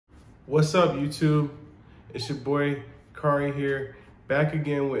What's up, YouTube? It's your boy Kari here, back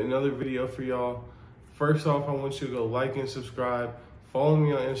again with another video for y'all. First off, I want you to go like and subscribe. Follow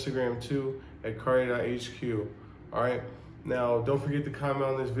me on Instagram too at Kari.hq. All right. Now, don't forget to comment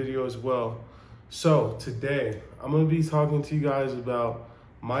on this video as well. So today, I'm gonna be talking to you guys about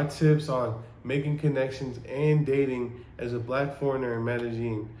my tips on making connections and dating as a black foreigner in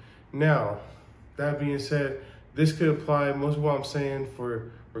Medellin. Now, that being said, this could apply, most of what I'm saying,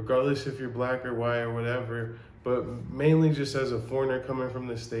 for regardless if you're black or white or whatever, but mainly just as a foreigner coming from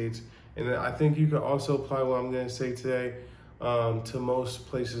the States. And I think you could also apply what I'm gonna say today to most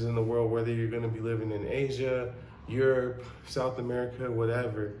places in the world, whether you're gonna be living in Asia, Europe, South America,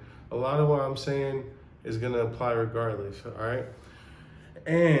 whatever. A lot of what I'm saying is gonna apply regardless, all right?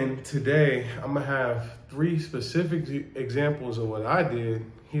 And today, I'm gonna have 3 specific examples of what I did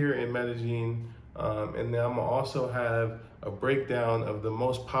here in Medellin, and then I'm gonna also have a breakdown of the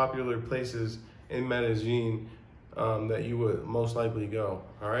most popular places in Medellin that you would most likely go,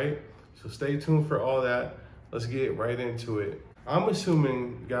 all right? So stay tuned for all that. Let's get right into it. I'm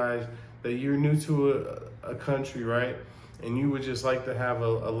assuming, guys, that you're new to a country, right? And you would just like to have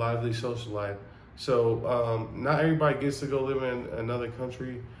a lively social life. So not everybody gets to go live in another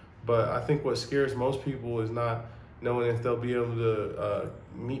country, but I think what scares most people is not knowing if they'll be able to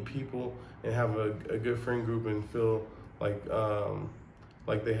meet people and have a good friend group and feel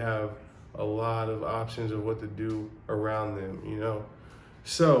like they have a lot of options of what to do around them, you know?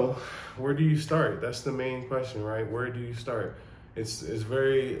 So where do you start? That's the main question, right? Where do you start? It's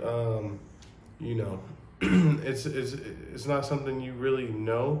very, you know, it's not something you really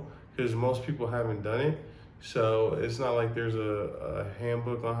know because most people haven't done it. So it's not like there's a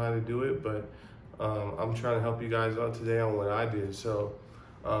handbook on how to do it, but I'm trying to help you guys out today on what I did. So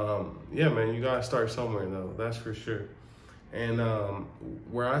yeah, man, you gotta start somewhere though, that's for sure. And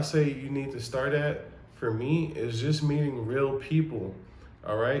where I say you need to start at, for me, is just meeting real people,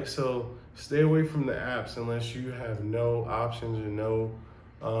 all right? So stay away from the apps unless you have no options or no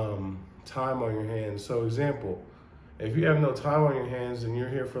time on your hands. So example, if you have no time on your hands and you're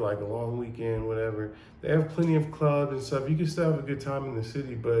here for like a long weekend, whatever, they have plenty of clubs and stuff. You can still have a good time in the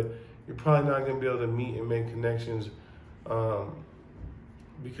city, but you're probably not gonna be able to meet and make connections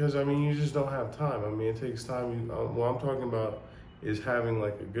because, I mean, you just don't have time. I mean, it takes time. What I'm talking about is having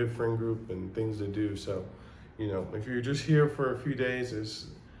like a good friend group and things to do. So, you know, if you're just here for a few days,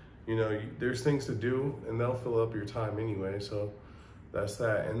 you know, there's things to do and they'll fill up your time anyway. So that's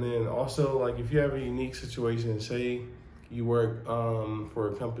that. And then also, like, if you have a unique situation, say you work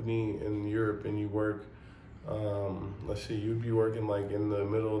for a company in Europe and you work, let's see, you'd be working like in the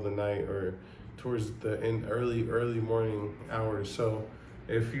middle of the night or towards the early morning hours. So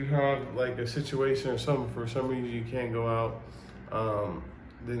if you have like a situation or something, for some reason you can't go out,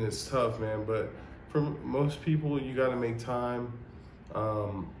 then it's tough, man. But for most people, you gotta make time,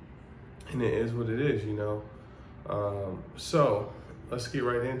 and it is what it is, you know? So let's get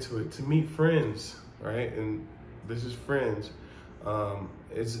right into it. To meet friends, right? And this is friends.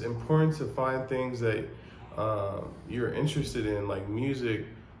 It's important to find things that you're interested in, like music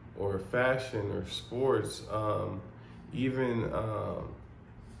or fashion or sports, even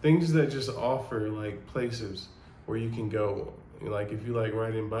things that just offer like places where you can go. Like if you like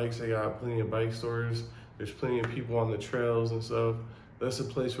riding bikes, they got plenty of bike stores. There's plenty of people on the trails and stuff. That's a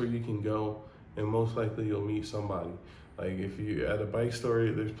place where you can go and most likely you'll meet somebody. Like if you're at a bike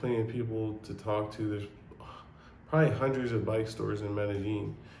store, there's plenty of people to talk to. There's probably hundreds of bike stores in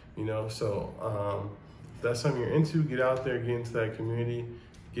Medellin, you know? So if that's something you're into, get out there, get into that community,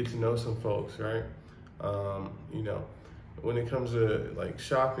 get to know some folks, right? You know, when it comes to like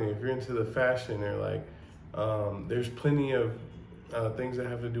shopping, if you're into the fashion or like, there's plenty of things that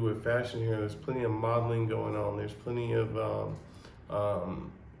have to do with fashion here. There's plenty of modeling going on. There's plenty of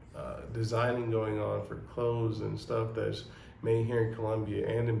designing going on for clothes and stuff that's made here in Colombia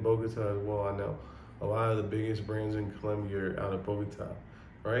and in Bogota as well. I know a lot of the biggest brands in Colombia are out of Bogota,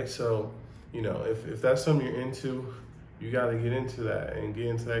 right? So, you know, if that's something you're into, you got to get into that and get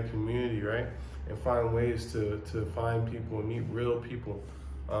into that community, right? And find ways to find people and meet real people.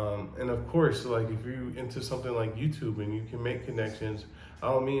 And of course, like if you're into something like YouTube and you can make connections, I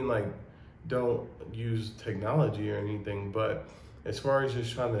don't mean like don't use technology or anything, but as far as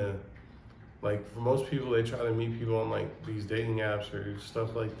just trying to, like for most people, they try to meet people on like these dating apps or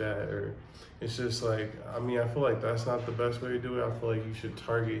stuff like that, or it's just like, I mean, I feel like that's not the best way to do it. I feel like you should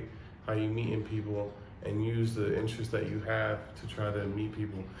target how you meeting people and use the interest that you have to try to meet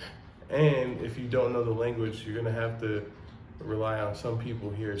people. And if you don't know the language, you're gonna have to rely on some people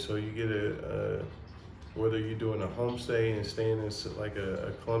here. So you get whether you're doing a homestay and staying in like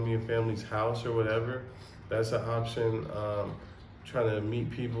a Colombian family's house or whatever, that's an option. Trying to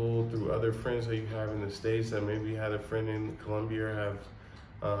meet people through other friends that you have in the States that maybe had a friend in Colombia or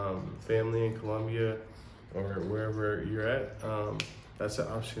have family in Colombia or wherever you're at, that's an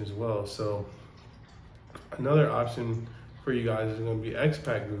option as well. So another option for you guys is going to be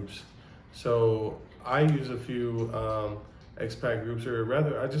expat groups. So I use a few expat groups, or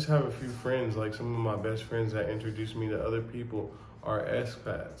rather I just have a few friends, like some of my best friends that introduced me to other people are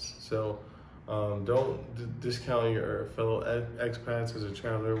expats. So don't discount your fellow expats as a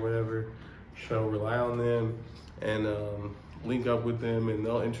traveler or whatever. So rely on them and link up with them, and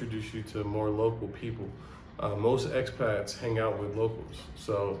they'll introduce you to more local people. Most expats hang out with locals,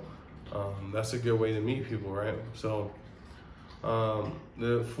 so that's a good way to meet people, right? So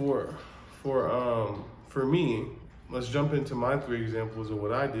for me, let's jump into my 3 examples of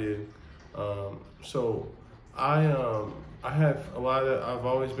what I did. So I've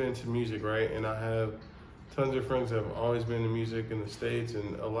always been into music, right? And I have tons of friends that have always been into music in the States,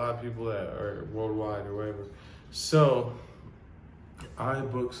 and a lot of people that are worldwide or whatever. So I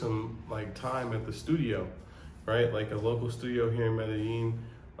booked some like time at the studio, right? Like a local studio here in Medellin.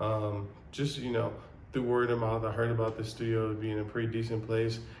 Just, through word of mouth, I heard about the studio being a pretty decent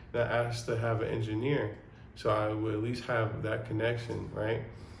place, and I asked to have an engineer, so I would at least have that connection, right?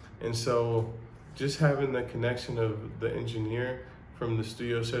 And so just having the connection of the engineer from the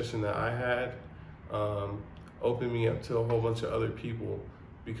studio session that I had opened me up to a whole bunch of other people,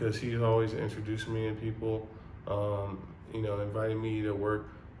 because he's always introduced me to people, invited me to work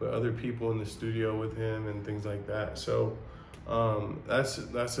with other people in the studio with him and things like that. So that's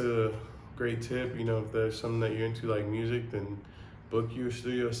a great tip. If there's something that you're into, like music, then book your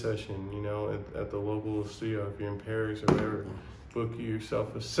studio session, at the local studio. If you're in Paris or wherever, book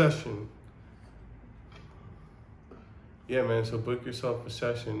yourself a session. Yeah, man, so book yourself a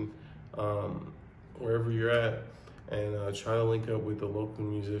session wherever you're at, and try to link up with the local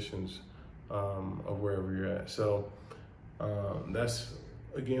musicians of wherever you're at. So that's,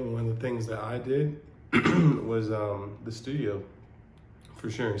 again, one of the things that I did was the studio, for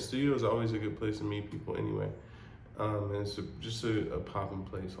sure. Studio is always a good place to meet people anyway. And it's just a popping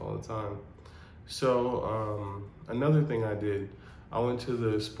place all the time. So another thing I did, I went to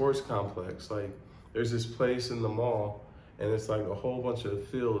the sports complex. Like, there's this place in the mall, and it's like a whole bunch of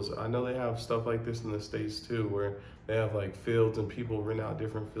fields. I know they have stuff like this in the States too, where they have like fields and people rent out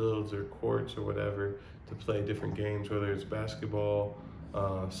different fields or courts or whatever to play different games, whether it's basketball,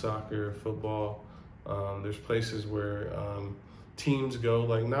 soccer, football. There's places where teams go,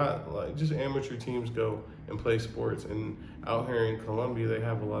 not like just amateur teams go and play sports. And out here in Colombia, they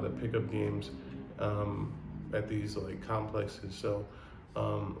have a lot of pickup games at these like complexes. So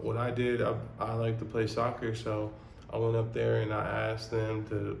what I did, I like to play soccer, so I went up there and I asked them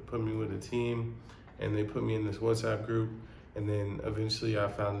to put me with a team, and they put me in this WhatsApp group, and then eventually I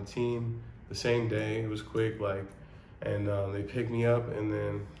found a team the same day. It was quick, and they picked me up, and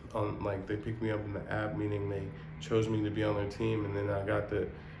then they picked me up in the app, meaning they chose me to be on their team, and then I got to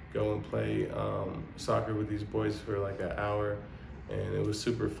go and play soccer with these boys for like an hour, and it was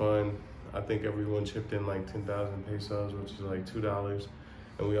super fun. I think everyone chipped in like 10,000 pesos, which is like $2,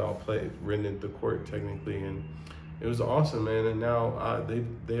 and we all rented the court technically, and it was awesome, man. And now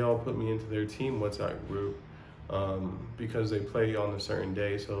they all put me into their team WhatsApp group because they play on a certain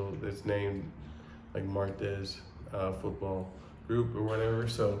day, so it's named like Martes football group or whatever.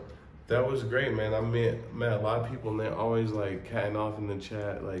 So that was great, man. I met a lot of people, and they're always like catting off in the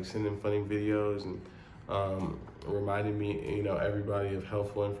chat, like sending funny videos and reminding me, everybody of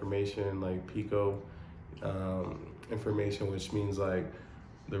helpful information, like Pico information, which means like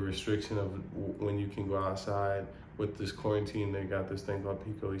the restriction of when you can go outside. With this quarantine, they got this thing called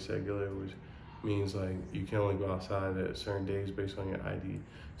Pico y Seguridad, which means like you can only go outside at certain days based on your ID.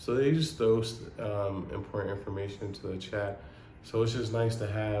 So they just throw important information into the chat. So it's just nice to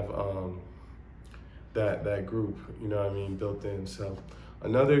have that group, built in. So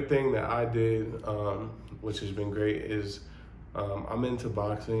another thing that I did, which has been great, is I'm into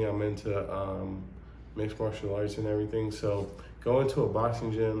boxing. I'm into mixed martial arts and everything. So going to a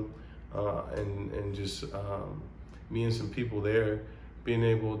boxing gym and just meeting some people there, being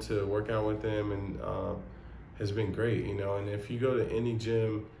able to work out with them, and has been great, And if you go to any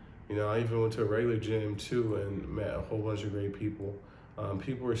gym, I even went to a regular gym too and met a whole bunch of great people.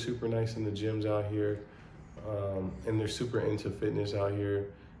 People are super nice in the gyms out here, and they're super into fitness out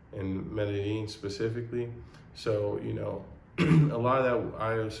here in Medellin specifically. So, a lot of that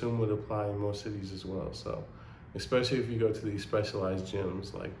I assume would apply in most cities as well. So, especially if you go to these specialized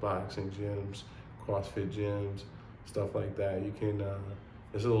gyms like boxing gyms, CrossFit gyms, stuff like that. You can,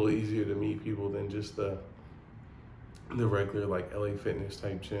 it's a little easier to meet people than just the regular like LA Fitness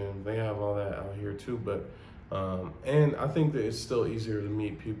type gym. They have all that out here too, but and I think that it's still easier to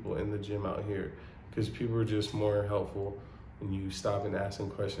meet people in the gym out here because people are just more helpful when you stop and ask them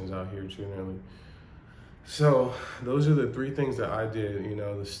questions out here generally. So those are the 3 things that I did. You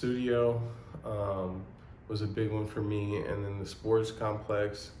know, the studio was a big one for me, and then the sports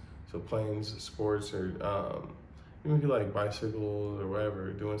complex, so playing sports or even like bicycles or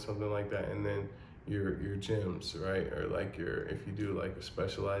whatever, doing something like that, and then your gyms, right? Or like if you do like a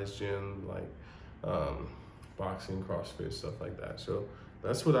specialized gym, like boxing, CrossFit, stuff like that. So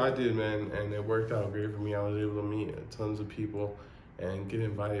that's what I did, man, and it worked out great for me. I was able to meet tons of people and get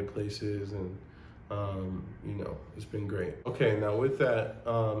invited places, and you know, it's been great. Okay, now with that,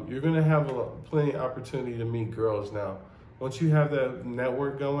 you're gonna have plenty of opportunity to meet girls. Now, once you have that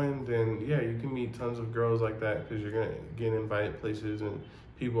network going, then yeah, you can meet tons of girls like that because you're gonna get invited places, and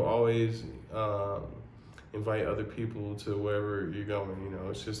people always invite other people to wherever you're going. You know,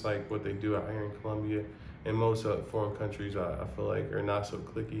 it's just like what they do out here in Colombia and most foreign countries. I feel like are not so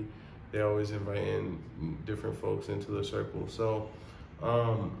cliquey. They always invite in different folks into the circle. So,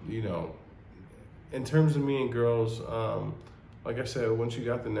 you know, in terms of meeting girls, like I said, once you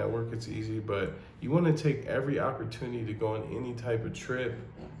got the network, it's easy, but you want to take every opportunity to go on any type of trip,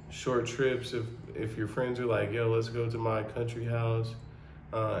 short trips. If your friends are like, yo, let's go to my country house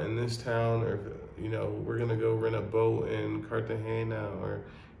in this town, or, you know, we're going to go rent a boat in Cartagena, or,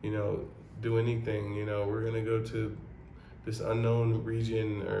 you know, do anything, you know, we're going to go to this unknown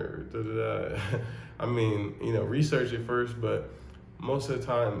region, or I mean, you know, research it first, but most of the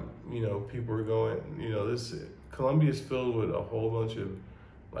time, you know, people are going, you know, Colombia is filled with a whole bunch of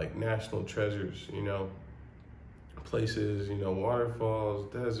like national treasures, you know, places, you know,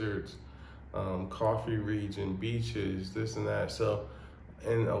 waterfalls, deserts, coffee region, beaches, this and that. So,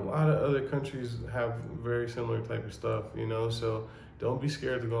 and a lot of other countries have very similar type of stuff, you know, so don't be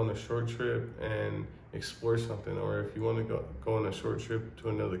scared to go on a short trip and explore something. Or if you want to go on a short trip to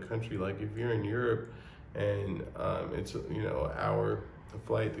another country, like if you're in Europe and it's, you know, an hour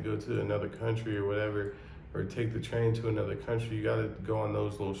flight to go to another country or whatever, or take the train to another country, you got to go on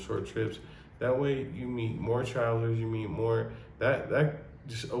those little short trips. That way you meet more travelers, you meet more, that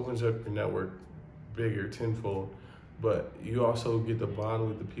just opens up your network bigger, tenfold. But you also get to bond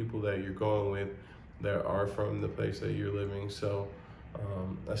with the people that you're going with that are from the place that you're living. So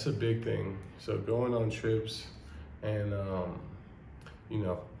that's a big thing. So going on trips and, you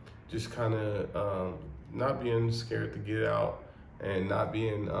know, just kind of not being scared to get out and not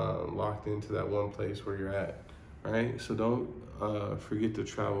being locked into that one place where you're at, right? So don't forget to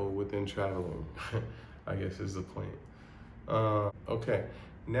travel within traveling, I guess is the point. Okay,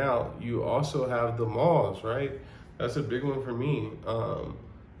 now you also have the malls, right? That's a big one for me.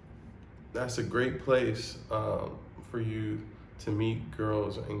 That's a great place for you to meet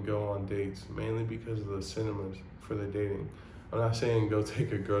girls and go on dates, mainly because of the cinemas for the dating. I'm not saying go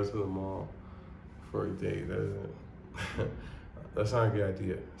take a girl to the mall for a date. That's not a good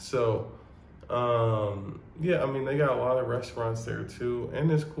idea. So, yeah, I mean, they got a lot of restaurants there too,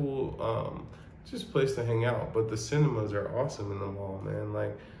 and it's cool, just a place to hang out. But the cinemas are awesome in the mall, man.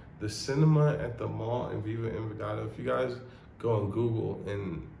 Like the cinema at the mall in Viva Envigado, if you guys go on Google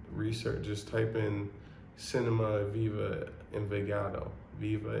and research, just type in cinema Viva Envigado,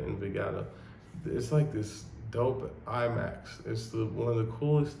 it's like this dope IMAX. It's one of the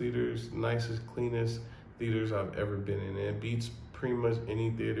coolest theaters, nicest, cleanest theaters I've ever been in. It beats pretty much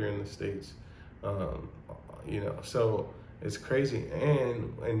any theater in the States. You know, so it's crazy.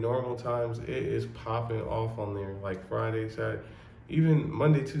 And in normal times, it is popping off on there, like Friday, Saturday, even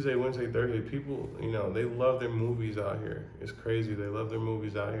Monday, Tuesday, Wednesday, Thursday. People, you know, they love their movies out here. It's crazy. They love their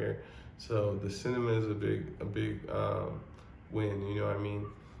movies out here. So the cinema is a big win. You know what I mean?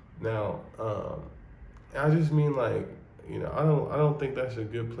 Now, I just mean, like, you know, I don't think that's a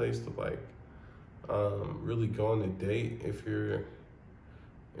good place to like really go on a date if you're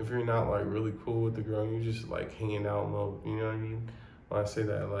not like really cool with the girl. You're just like hanging out mode. You know what I mean? When I say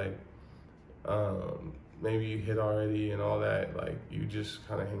that, like maybe you hit already and all that, like you just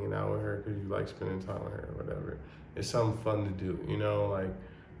kind of hanging out with her because you like spending time with her or whatever. It's something fun to do, you know, like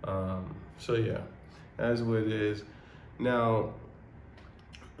so yeah, that's what it is. Now,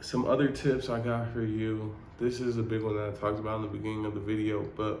 some other tips I got for you. This is a big one that I talked about in the beginning of the video,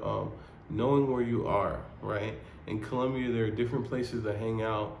 but knowing where you are, right? In Colombia, there are different places to hang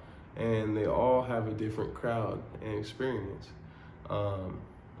out, and they all have a different crowd and experience.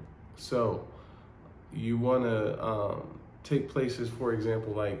 So you want to take places, for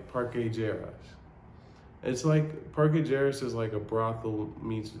example, like Parque Lleras. It's like Parque Jarris is like a brothel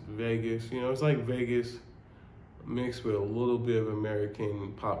meets Vegas. You know, it's like Vegas mixed with a little bit of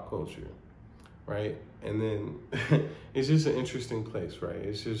American pop culture, right? And then it's just an interesting place, right?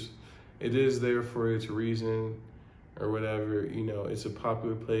 It is there for its reason or whatever. You know, it's a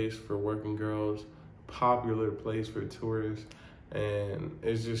popular place for working girls, popular place for tourists, and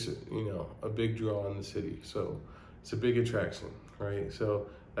it's just, you know, a big draw in the city. So it's a big attraction, right? So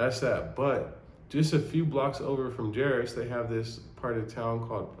that's that. But just a few blocks over from Jarris, they have this part of town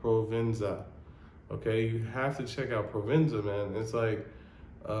called Provenza. Okay, you have to check out Provenza, man. It's like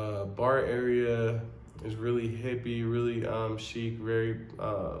a bar area. It's really hippie, really chic, very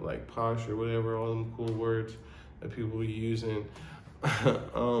like posh or whatever, all them cool words that people be using.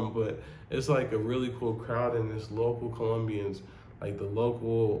 But it's like a really cool crowd, and this local Colombians, like the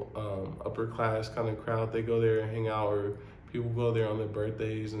local upper class kind of crowd, they go there and hang out, or people go there on their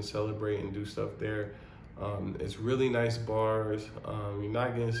birthdays and celebrate and do stuff there. It's really nice bars. You're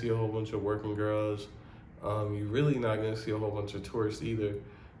not gonna see a whole bunch of working girls. You're really not gonna see a whole bunch of tourists either.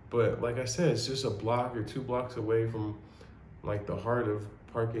 But like I said, it's just a block or 2 blocks away from like the heart of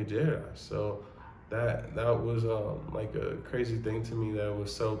Parque Jarris. So that was like a crazy thing to me, that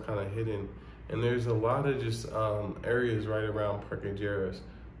was so kind of hidden. And there's a lot of just areas right around Parque Jarris.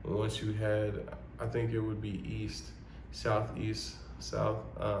 Once you head, I think it would be east, southeast,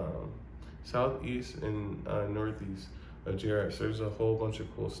 southeast and northeast of Jarris. There's a whole bunch of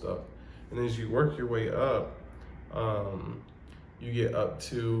cool stuff. And as you work your way up, you get up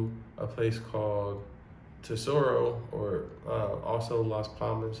to a place called Tesoro, or also Las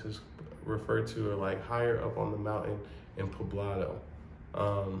Palmas is referred to, or like higher up on the mountain in Poblado.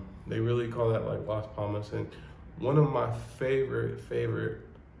 They really call that like Las Palmas. And one of my favorite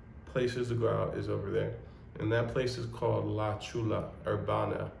places to go out is over there. And that place is called La Chula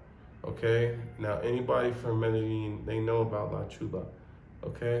Urbana. Okay, now anybody from Medellin, they know about La Chula,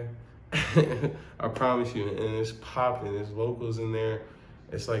 okay? I promise you, and it's popping. There's locals in there.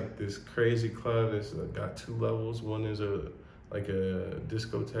 It's like this crazy club. It's got 2 levels. One is like a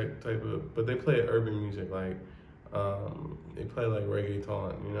discotheque type of, but they play urban music, like they play like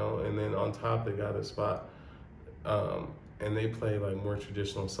reggaeton, you know. And then on top they got a spot, and they play like more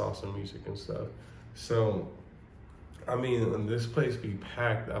traditional salsa music and stuff. So I mean, this place be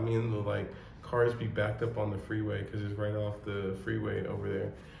packed. I mean, the like cars be backed up on the freeway because it's right off the freeway over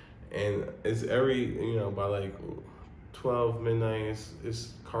there. And it's every, you know, by like 12 midnight,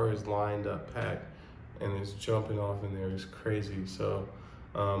 it's cars lined up, packed, and it's jumping off in there. It's crazy. So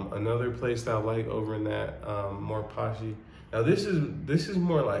another place that I like over in that more poshy. Now this is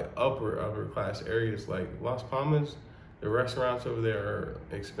more like upper class areas. Like Las Palmas, the restaurants over there are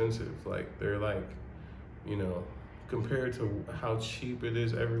expensive. Like they're like, you know, compared to how cheap it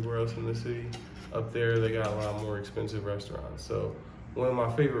is everywhere else in the city, up there they got a lot more expensive restaurants. So one of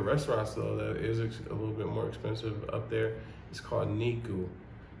my favorite restaurants though that is a little bit more expensive up there is called Niku.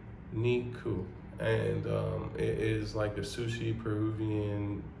 And it is like a sushi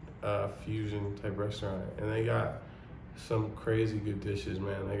Peruvian fusion type restaurant, and they got some crazy good dishes,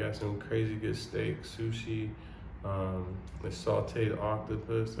 man. They got some crazy good steak, sushi, the sauteed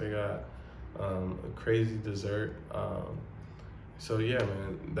octopus. They got a crazy dessert. So yeah,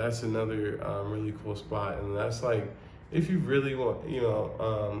 man, that's another really cool spot. And that's like, if you really want, you know,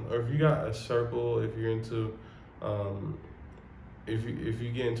 or if you got a circle, if you're into, if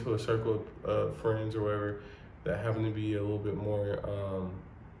you get into a circle of friends or whatever that happen to be a little bit more,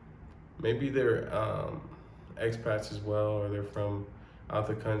 maybe they're expats as well, or they're from out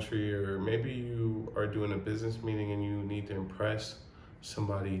the country, or maybe you are doing a business meeting and you need to impress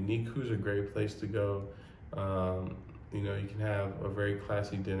somebody, Niku's a great place to go. You know, you can have a very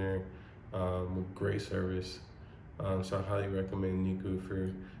classy dinner with great service. So I highly recommend Niku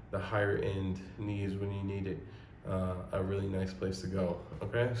for the higher end needs when you need it. A really nice place to go.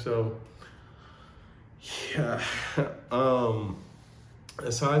 Okay, so yeah.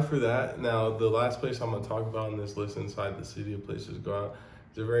 Aside for that, now the last place I'm gonna talk about in this list inside the city of places to go out,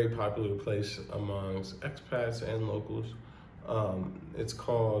 it's a very popular place amongst expats and locals. It's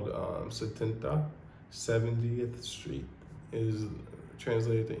called 70th Street is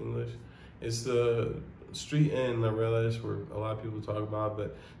translated to English. It's the street in La Reles where a lot of people talk about,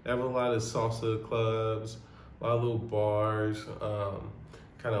 but they have a lot of salsa clubs, a lot of little bars,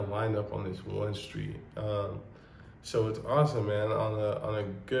 kind of lined up on this one street. So it's awesome, man. On a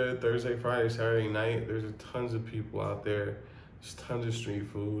good Thursday, Friday, Saturday night, there's tons of people out there. There's tons of street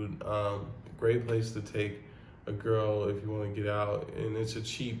food. Great place to take a girl if you want to get out, and it's a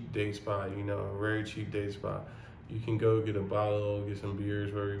cheap day spot, you know, a very cheap day spot. You can go get a bottle, get some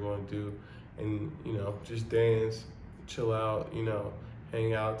beers, whatever you want to do, and, you know, just dance, chill out, you know,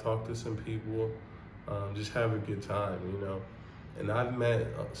 hang out, talk to some people, just have a good time, you know. And I've met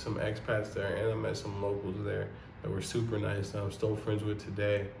some expats there, and I met some locals there that were super nice that I'm still friends with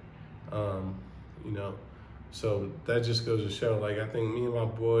today, you know. So that just goes to show, like, I think me and my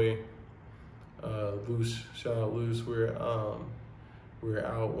boy, Luce, shout out Luce, we were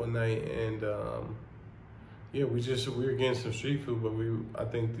out one night, and yeah, we were getting some street food, but I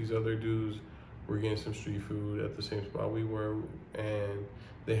think these other dudes were getting some street food at the same spot we were, and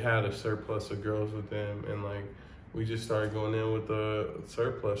they had a surplus of girls with them, and like, we just started going in with the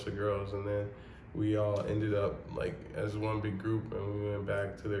surplus of girls, and then we all ended up like as one big group, and we went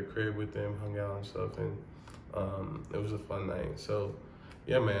back to their crib with them, hung out and stuff, and it was a fun night. So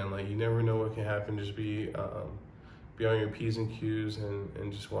yeah, man, like, you never know what can happen. Just be on your P's and Q's,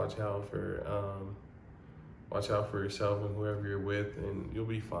 and just watch out for yourself and whoever you're with, and you'll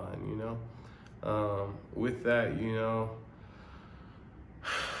be fine, you know. With that, you know,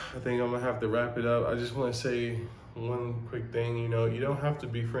 I think I'm gonna have to wrap it up. I just want to say one quick thing, you know, you don't have to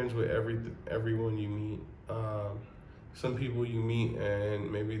be friends with everyone you meet. Some people you meet, and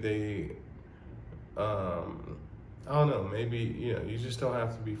maybe they, I don't know, maybe, you know, you just don't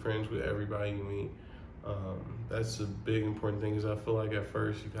have to be friends with everybody you meet. That's a big important thing, because I feel like at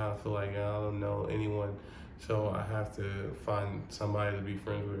first you kind of feel like, I don't know anyone, so I have to find somebody to be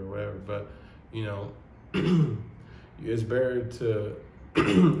friends with or whatever. But, you know, it's better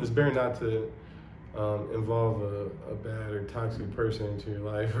not to involve a bad or toxic person into your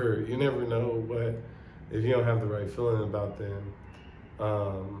life, or you never know what, if you don't have the right feeling about them,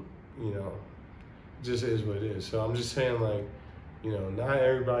 you know, it just is what it is. So I'm just saying, like, you know, not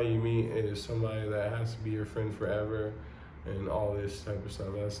everybody you meet is somebody that has to be your friend forever and all this type of stuff.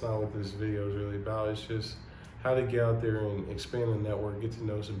 That's not what this video is really about. It's just how to get out there and expand the network, get to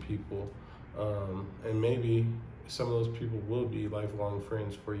know some people, and maybe some of those people will be lifelong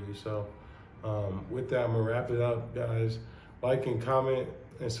friends for you. So with that, I'm gonna wrap it up, guys. Like and comment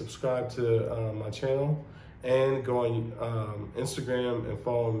and subscribe to my channel, and go on Instagram and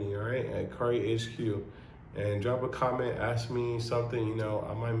follow me, all right, at Kari HQ. And drop a comment, ask me something, you know,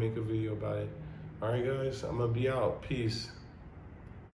 I might make a video about it. All right, guys, I'm gonna be out. Peace.